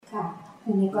ค่ะคื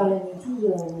อในกรณีที่โย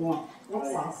มเนี่ยรัก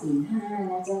ษาศีล5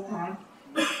นะเจ้าคะ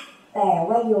แต่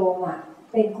ว่าโยมอ่ะ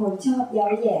เป็นคนชอบเย้า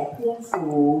แย่เพื่อนฝู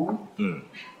ง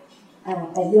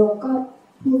แต่โยมก็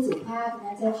พูดสุภาพน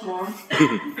ะเจ้าคะ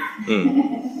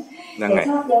แต่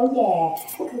ชอบเย้าแย่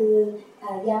คือ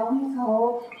เย้าให้เขา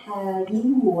ยิ้ม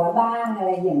หัวบ้างอะไ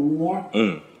รอย่างเนี้ย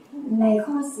ใน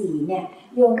ข้อ4เนี่ย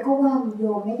โยมก็ว่าโย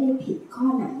มไม่ได้ผิดข้อ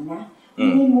ไหนนะไม่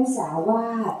ได้มุสาว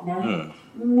าทนะ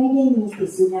ไม่ได้มีปิ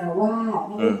สุนาวาทไ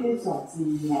ม่ได้พูดส่อเสี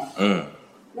ยด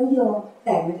แล้วโยมแ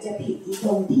ต่มันจะผิดที่ต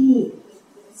รงที่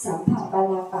สัมผัสบา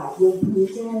ลาปะโยมพื้น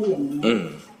เจ้าอย่างนี้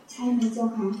ใช่ไหมเจ้า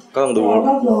คะก็ต้องดูว่า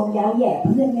โยมย้าแย่เ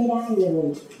พื่อนไม่ได้เลย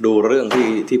ดูเรื่อง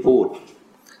ที่พูด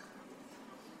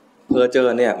เพ้อเจ้อ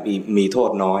เนี่ยมีโท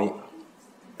ษน้อย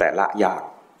แต่ละยาก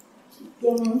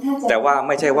แต่ว่าไ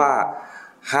ม่ใช่ว่า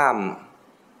ห้า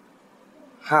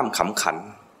มขำขัน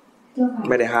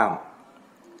ไม่ได้ห้าม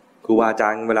ครูบาอาจา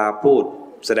รย์เวลาพูด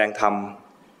แสดงธรรม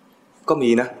ก็มี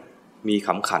นะมีข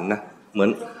ำขันนะเหมือน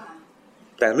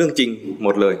แต่เรื่องจริงหม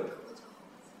ดเลย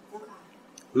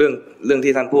เรื่อง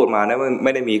ที่ท่านพูดมานะไ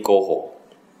ม่ได้มีโกหก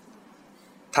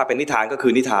ถ้าเป็นนิทานก็คื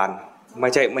อนิทานไม่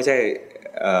ใช่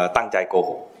ตั้งใจโก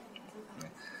หก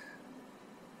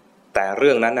แต่เ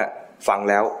รื่องนั้นน่ะฟัง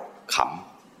แล้วข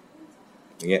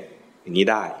ำอย่างนี้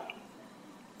ได้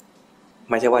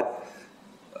ไม่ใช่ว่า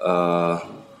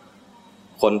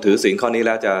คนถือศีลข้อนี้แ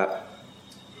ล้วจะ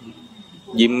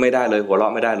ยิ้มไม่ได้เลยหัวเรา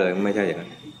ะไม่ได้เลยไม่ใช่อย่างนั้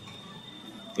น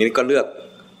นี่ก็เลือก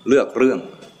เรื่อง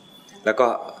แล้วก็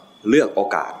เลือกโอ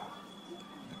กาส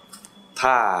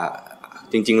ถ้า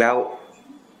จริงๆแล้ว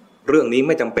เรื่องนี้ไ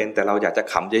ม่จำเป็นแต่เราอยากจะ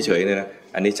ขำเฉยๆเนี่ยนะ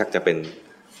อันนี้ชักจะเป็น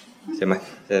ใช่ไหม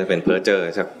จะเป็นเพ้อเจ้อ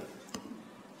ชัก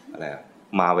อะไร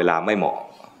มาเวลาไม่เหมาะ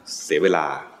เสียเวลา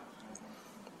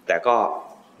แต่ก็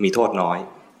มีโทษน้อย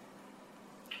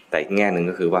แต่อีกแง่หนึ่ง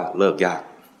ก็คือว่าเลิกยาก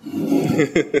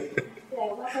แปล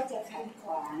ว่าก็จะขัดข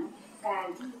วางการ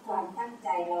ที่ความตั้งใจ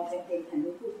เราจะเป็นอ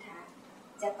นุพุทธะ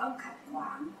จะต้องขัดขว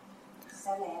างซ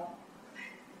ะแล้ว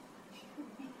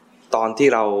ตอนที่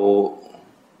เรา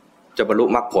จะบรรลุ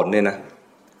มรรคผลเนี่ยนะ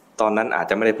ตอนนั้นอาจ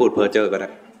จะไม่ได้พูดเพ้อเจ้อก็ได้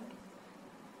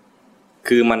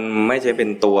คือมันไม่ใช่เป็น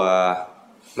ตัว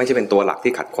หลัก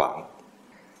ที่ขัดขวาง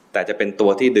แต่จะเป็นตัว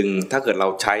ที่ดึงถ้าเกิดเรา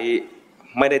ใช้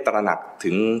ไม่ได้ตระหนัก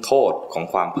ถึงโทษของ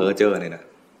ความเพ้อเจ้อเนี่ยนะ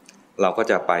เราก็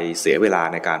จะไปเสียเวลา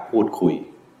ในการพูดคุย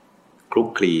คลุก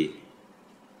คลี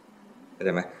เข้าใจ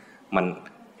ไหมมัน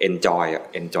enjoy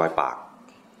ปาก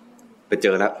ไปเจ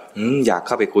อแล้วอยากเ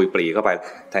ข้าไปคุยปรีเข้าไป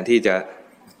แทนที่จะ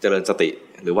เจริญสติ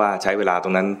หรือว่าใช้เวลาตร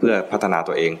งนั้นเพื่อพัฒนา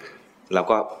ตัวเองเรา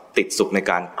ก็ติดสุขใน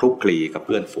การคลุกคลีกับเ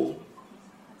พื่อนฝูง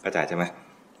เข้าใจใช่ไหม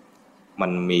มั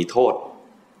นมีโทษ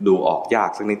ดูออกยาก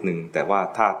สักนิดนึงแต่ว่า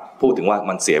ถ้าพูดถึงว่า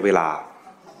มันเสียเวลา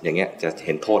อย่างเงี้ยจะเ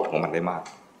ห็นโทษของมันได้มาก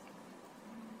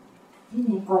ที่ใ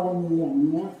นกรณีอย่างเ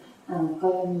นี้ยก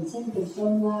รณีเช่นเป็นต้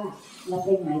นว่าเราไป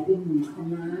ไหนเป็นหมู่ค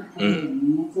ณะอะไรอย่างเ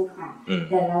งี้ยเจ้าค่ะ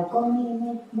แต่เราก็ไ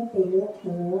ม่ไปเลือกเธ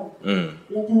อ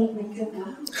เลือกเธอไหมเจ้าค่ะ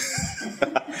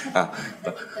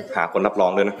หาคนรับรอ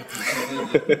งด้วยนะ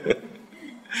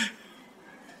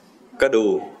ก็ดู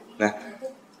นะ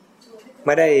ไ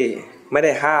ม่ไ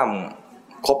ด้ห้าม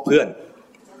คบเพื่อน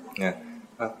นะ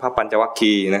พระปัญจวัค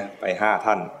คีย์นะไป5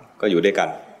ท่านก็อยู่ด้วยกัน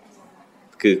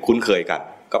คือคุ้นเคยกัน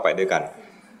ก็ไปด้วยกัน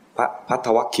พระภัทท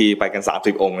วัคคีย์ไปกัน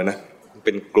30องค์เลยนะเ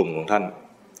ป็นกลุ่มของท่าน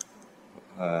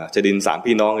จดิน3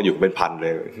พี่น้องอยู่เป็นพันเล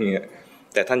ย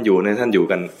แต่ท่านอยู่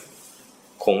กัน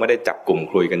คงไม่ได้จับกลุ่ม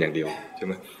คุยกันอย่างเดียวใช่ไ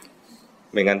หม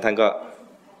ไม่งั้นท่านก็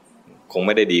คงไ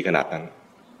ม่ได้ดีขนาดนั้น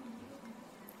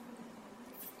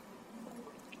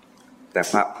แต่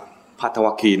พระภัทท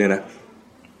วัคคีย์เนี่ยนะ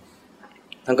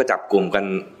ท่านก็จับกลุ่มกัน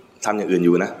ทำอย่างอื่นอ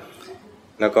ยู่นะ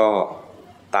แล้วก็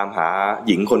ตามหา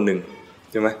หญิงคนหนึ่ง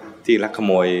ใช่ไหมที่ลักขโ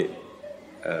มย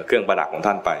เครื่องประดับของ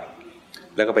ท่านไป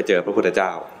แล้วก็ไปเจอพระพุทธเจ้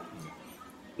า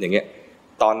อย่างเงี้ย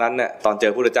ตอนนั้นเนี่ยตอนเจ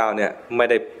อพระพุทธเจ้าเนี่ยไม่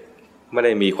ไ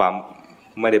ด้มีความ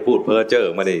ไม่ได้พูดเพ้อเจ้อ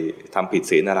ไม่ได้ทำผิด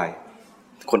ศีลอะไร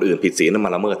คนอื่นผิดศีลม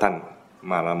าละเมิดท่าน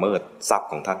มาละเมิดทรัพย์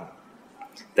ของท่าน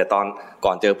แต่ตอนก่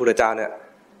อนเจอพระพุทธเจ้าเนี่ย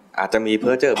อาจจะมีเพ้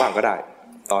อเจ้อบ้างก็ได้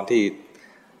ตอนที่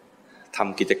ท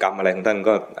ำกิจกรรมอะไรของท่าน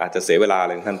ก็อาจจะเสียเวลาอะไ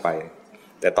รของท่านไป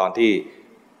แต่ตอนที่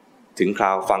ถึงคร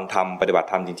าวฟังธรรมปฏิบัติ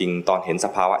ธรรมจริงๆตอนเห็นส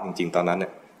ภาวะจริงๆตอนนั้นเนี่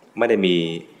ยไม่ได้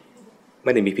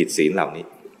มีผิดศีลเหล่านี้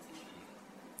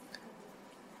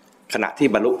ขณะที่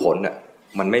บรรลุผลน่ะ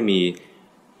มันไม่มี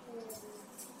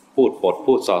พูดปด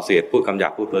พูดส่อเสียดพูดคำหยา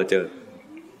บพูดเพ้อเจ้อ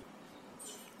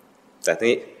แต่ที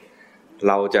นี้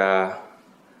เราจะ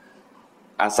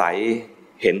อาศัย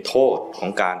เห็นโทษของ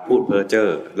การพูดเพ้อเจ้อ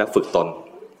และฝึกตน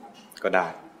ก็ได้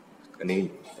อัน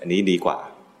นี้ดีกว่า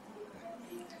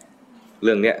เ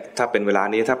รื่องนี้ถ้าเป็นเวลา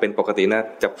นี้ถ้าเป็นปกตินะ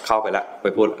จะเข้าไปแล้วไป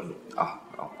พูด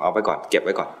เอาไปก่อนเก็บไ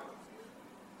ว้ก่อน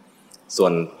ส่ว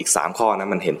นอีก3ข้อนะ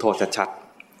มันเห็นโทษชัด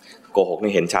ๆโกหก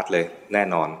นี่เห็นชัดเลยแน่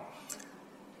นอน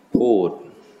พูด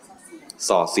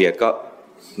ส่อเสียดก็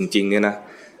จริงๆเนี่ยนะ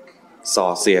ส่อ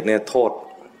เสียดเนี่ยโ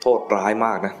ทษร้ายม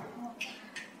ากนะ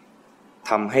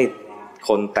ทำให้ค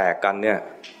นแตกกันเนี่ย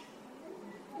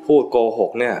พูดโกห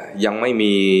กเนี่ยยังไม่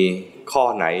มีข้อ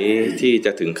ไหนที่จ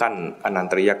ะถึงขั้นอนัน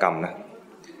ตริยกรรมนะ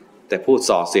แต่พูด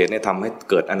ส่อเสียดเนี่ยทำให้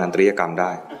เกิดอนันตริยกรรมไ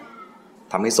ด้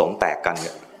ทำให้สงฆ์แตกกันเ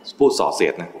นี่ยพูดส่อเสี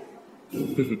ยดนะ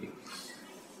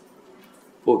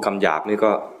พูดคำหยาบนี่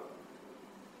ก็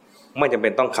ไม่จำเป็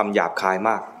นต้องคำหยาบคาย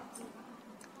มาก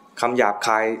คำหยาบค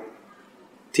าย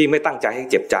ที่ไม่ตั้งใจให้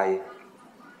เจ็บใจ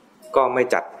ก็ไม่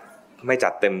จั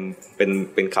ดเต็มเ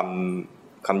ป็น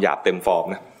คำหยาบเต็มฟอร์ม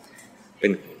นะเ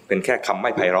ป็นแค่คำไ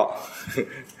ม่ไพเราะ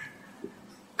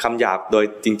คำหยาบโดย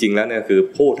จริงๆแล้วเนี่ยคือ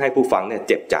พูดให้ผู้ฟังเนี่ย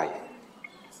เจ็บใจ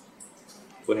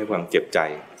พูดให้ผู้ฟังเจ็บใจ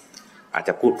อาจจ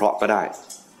ะพูดเพราะก็ได้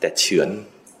แต่เฉือน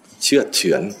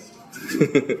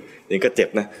นี่ก็เจ็บ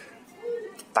นะ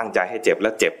ตั้งใจให้เจ็บแล้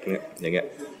วเจ็บเนี่ยอย่างเงี้ย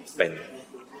เป็น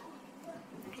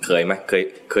เคยไหม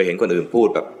เคยเห็นคนอื่นพูด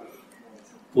แบบ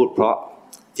พูดเพราะ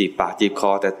จีบปากจีบค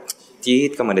อแต่จี๊ด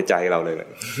ก็มาในใจเราเลยนะ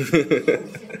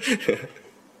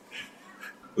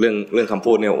เรื่องคำ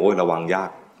พูดเนี่ยโอ้ยระวังยา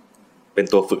กเป็น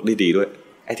ตัวฝึกที่ดีด้วย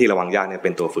ไอ้ที่ระวังยากเนี่ยเ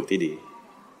ป็นตัวฝึกที่ดี